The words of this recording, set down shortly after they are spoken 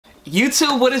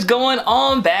YouTube, what is going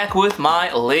on? Back with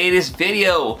my latest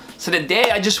video. So today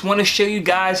I just want to show you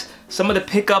guys some of the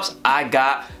pickups I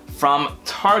got from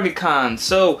TargetCon.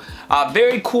 So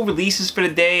very cool releases for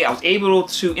the day. I was able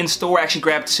to in-store actually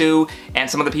grab two, and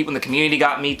some of the people in the community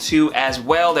got me two as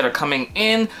well that are coming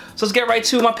in. So let's get right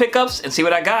to my pickups and see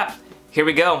what I got. Here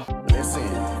we go. Listen,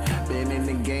 been in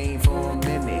the game for a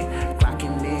minute,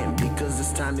 clocking in because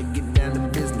it's time to get down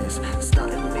to business.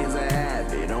 Stunting is a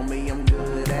habit, on me I'm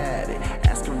good at it.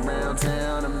 Ask around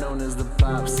town, I'm known as the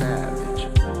Popsavage.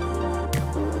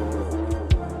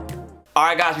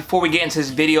 Alright guys, before we get into this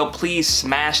video, please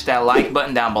smash that like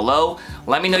button down below.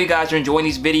 Let me know you guys are enjoying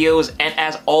these videos, and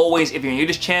as always, if you're new to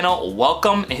this channel,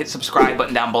 welcome, and hit the subscribe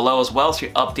button down below as well so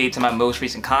you're updated to my most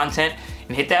recent content,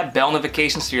 and hit that bell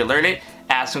notification so you're alerted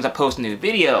as soon as I post a new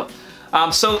video.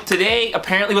 So today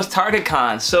apparently was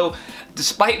TargetCon. So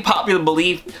despite popular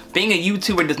belief, being a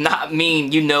YouTuber does not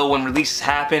mean you know when releases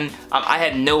happen. I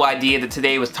had no idea that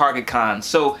today was TargetCon.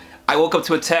 So I woke up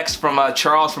to a text from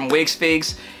Charles from Wigs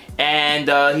Figs,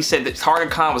 and he said that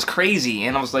TargetCon was crazy,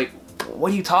 and I was like,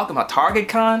 what are you talking about,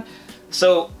 TargetCon?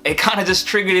 So it kind of just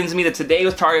triggered into me that today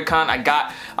was TargetCon. I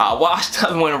got washed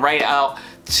up and went right out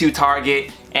to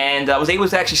Target, and I was able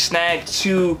to actually snag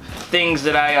two things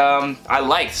that I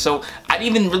liked. So I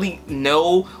didn't even really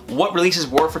know what releases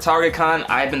were for TargetCon.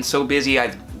 I've been so busy,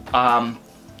 I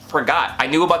forgot. I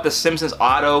knew about the Simpsons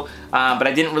Auto, but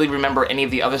I didn't really remember any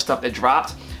of the other stuff that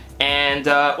dropped. And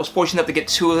was fortunate enough to get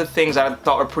two of the things that I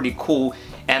thought were pretty cool.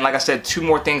 And like I said, two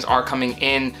more things are coming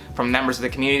in from members of the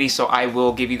community, so I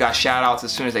will give you guys shout outs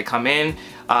as soon as they come in.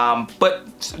 But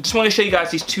just want to show you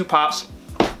guys these two pops.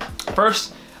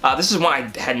 First, this is one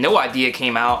I had no idea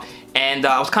came out, and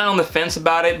I was kind of on the fence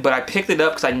about it, but I picked it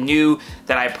up because I knew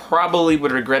that I probably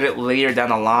would regret it later down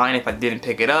the line if I didn't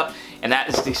pick it up, and that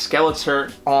is the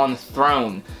Skeletor on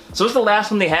Throne. So this is the last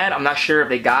one they had. I'm not sure if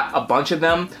they got a bunch of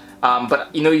them.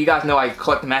 But you guys know I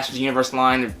collect the Masters of the Universe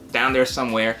line. They're down there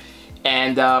somewhere,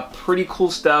 and pretty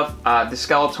cool stuff. The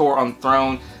Skeletor on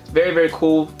Throne, very, very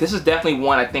cool. This is definitely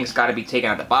one I think's got to be taken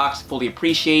out of the box. Fully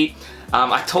appreciate.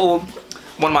 I told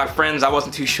one of my friends I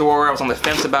wasn't too sure. I was on the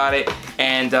fence about it,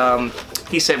 and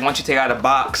he said once you take it out of the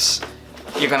box,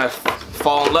 you're gonna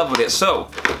fall in love with it. So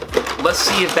let's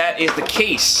see if that is the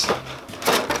case.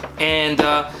 And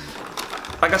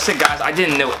like I said, guys, I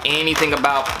didn't know anything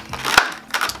about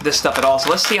this stuff at all, so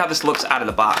let's see how this looks out of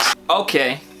the box.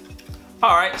 Okay,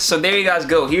 alright, so there you guys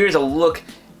go. Here's a look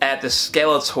at the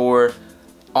Skeletor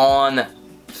on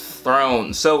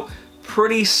Throne. So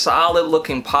pretty solid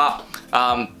looking pop.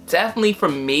 Definitely for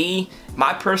me,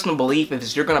 my personal belief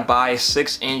is you're gonna buy a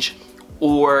 6-inch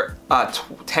or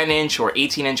 10-inch or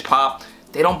 18-inch pop,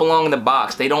 they don't belong in the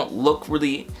box. They don't look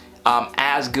really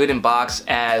as good in box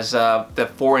as the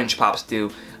 4-inch pops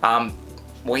do.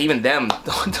 Well, even them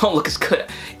don't look as good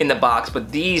in the box,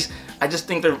 but these, I just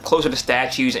think they're closer to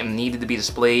statues and needed to be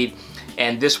displayed.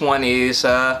 And this one is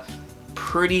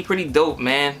pretty dope,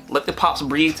 man. Let the pops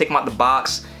breathe, take them out the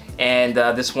box, and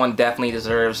this one definitely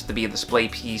deserves to be a display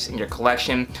piece in your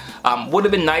collection. Would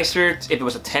have been nicer if it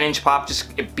was a 10-inch pop,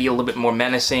 just it'd be a little bit more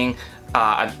menacing.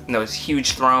 It's a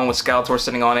huge throne with Skeletor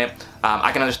sitting on it.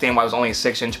 I can understand why it was only a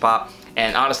 6-inch pop.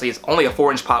 And honestly, it's only a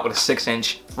 4-inch pop with a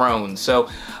 6-inch throne. So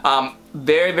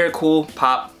very, very cool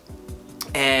pop,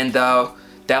 and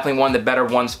definitely one of the better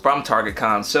ones from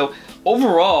TargetCon. So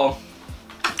overall,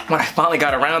 when I finally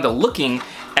got around to looking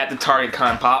at the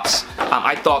TargetCon pops,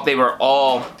 I thought they were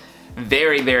all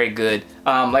very, very good.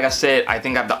 Like I said, I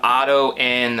think I have the Auto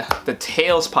and the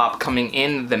Tails pop coming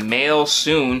in the mail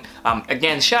soon.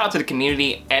 Again, shout out to the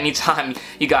community. Anytime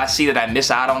you guys see that I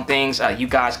miss out on things, you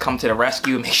guys come to the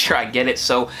rescue and make sure I get it.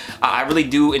 So I really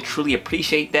do and truly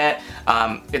appreciate that.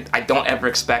 I don't ever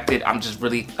expect it. I'm just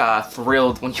really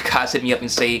thrilled when you guys hit me up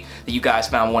and say that you guys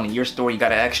found one in your store, you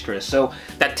got an extra. So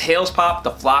that Tails pop,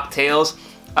 the Flock Tails,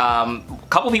 a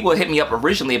couple people hit me up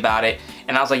originally about it,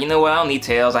 and I was like, you know what, I don't need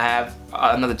Tails. I have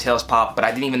another Tails pop, but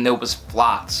I didn't even know it was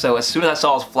flocked. So as soon as I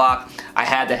saw it was flocked, I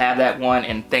had to have that one,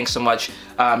 and thanks so much.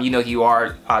 You know who you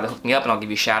are to hook me up, and I'll give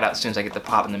you a shout out as soon as I get the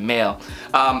pop in the mail.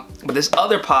 But this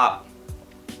other pop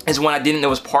is one I didn't know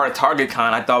was part of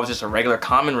TargetCon. I thought it was just a regular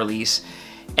common release,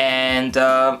 and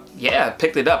yeah, I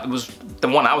picked it up. It was the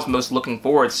one I was most looking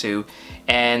forward to.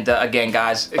 And again,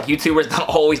 guys, YouTubers don't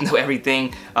always know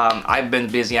everything. I've been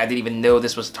busy. I didn't even know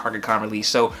this was a TargetCon release.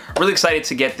 So really excited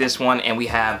to get this one. And we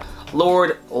have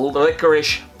Lord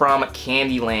Licorice from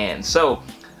Candyland. So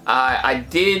I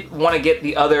did want to get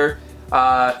the other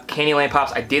Candyland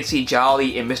pops. I did see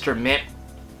Jolly and Mr. Mint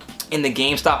in the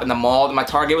GameStop in the mall that my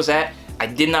Target was at. I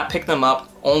did not pick them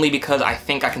up only because I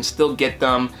think I can still get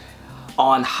them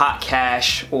on hot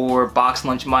cash or box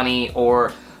lunch money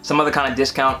or some other kind of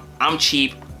discount. I'm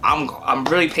cheap. I'm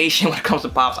really patient when it comes to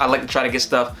Pops. I like to try to get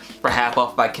stuff for half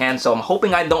off if I can, so I'm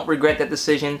hoping I don't regret that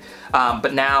decision.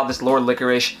 But now this Lord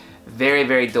Licorice, very,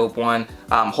 very dope one.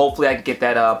 Hopefully I can get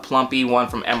that Plumpy one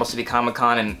from Emerald City Comic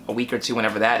Con in a week or two,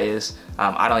 whenever that is.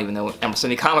 I don't even know what Emerald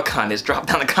City Comic Con is. Drop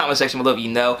down in the comment section below if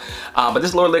you know. But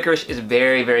this Lord Licorice is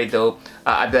very, very dope.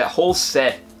 That whole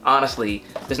set, honestly,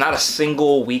 there's not a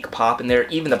single weak pop in there.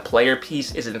 Even the player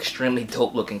piece is an extremely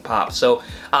dope looking pop. So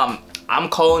I'm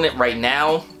calling it right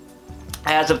now.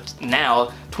 As of now,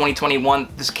 2021,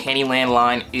 this Candyland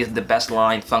line is the best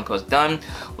line Funko's done.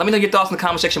 Let me know your thoughts in the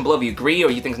comment section below if you agree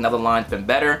or you think another line's been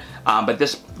better. But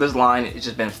this line has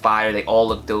just been fire. They all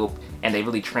look dope and they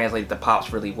really translate the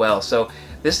Pops really well. So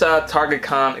this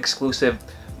TargetCon exclusive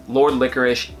Lord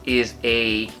Licorice is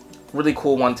a really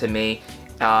cool one to me.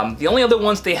 The only other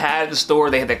ones they had at the store,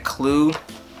 they had the Clue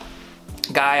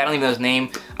guy. I don't even know his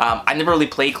name. I never really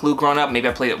played Clue growing up. Maybe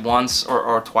I played it once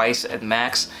or twice at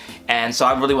max. And so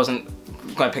I really wasn't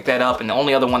going to pick that up. And the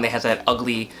only other one that has that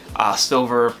ugly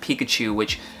silver Pikachu,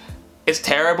 which is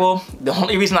terrible. The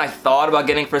only reason I thought about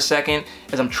getting for a second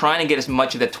is I'm trying to get as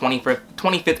much of the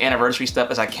 25th anniversary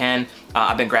stuff as I can.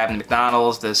 I've been grabbing the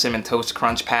McDonald's, the Cinnamon Toast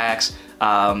Crunch packs,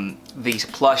 these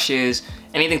plushes,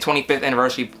 anything 25th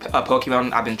anniversary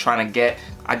Pokemon I've been trying to get.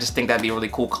 I just think that'd be a really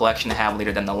cool collection to have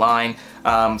later down the line.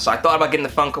 So I thought about getting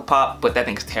the Funko Pop, but that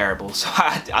thing's terrible. So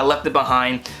I left it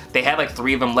behind. They had like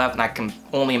 3 of them left, and I can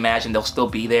only imagine they'll still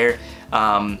be there.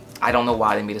 I don't know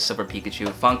why they made a silver Pikachu.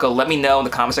 Funko, let me know in the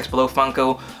comment section below,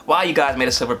 Funko, why you guys made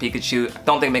a silver Pikachu. I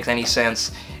don't think it makes any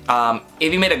sense.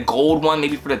 If you made a gold one,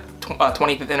 maybe for the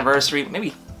 25th anniversary,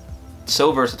 maybe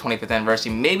silver is the 25th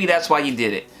anniversary, maybe that's why you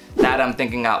did it. Now that I'm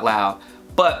thinking out loud,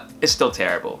 but it's still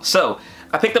terrible. So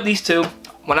I picked up these 2.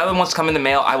 When other ones come in the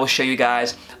mail, I will show you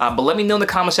guys. But let me know in the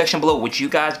comment section below what you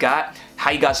guys got, how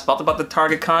you guys felt about the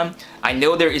TargetCon. I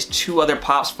know there is 2 other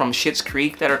Pops from Schitt's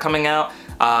Creek that are coming out.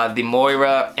 The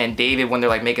Moira and David when they're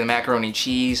like making macaroni and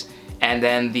cheese. And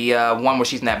then the one where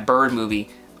she's in that bird movie.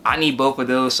 I need both of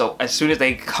those, so as soon as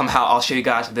they come out, I'll show you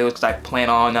guys those, because I plan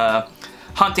on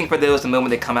hunting for those the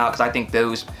moment they come out, because I think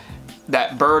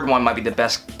that bird one might be the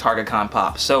best TargetCon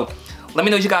Pop. So let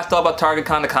me know what you guys thought about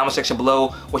TargetCon in the comment section below,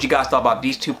 what you guys thought about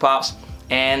these 2 Pops,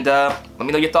 and let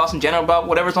me know your thoughts in general about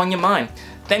whatever's on your mind.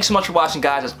 Thanks so much for watching,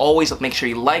 guys. As always, make sure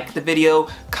you like the video,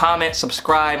 comment,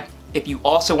 subscribe. If you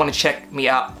also want to check me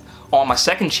out on my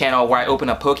second channel where I open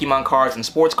up Pokemon cards and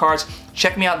sports cards,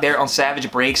 check me out there on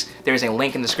Savage Breaks. There's a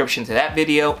link in the description to that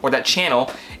video or that channel.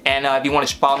 And if you want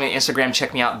to follow me on Instagram,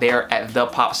 check me out there at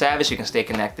ThePopSavage so you can stay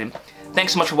connected.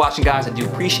 Thanks so much for watching, guys. I do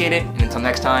appreciate it. And until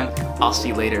next time, I'll see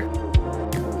you later.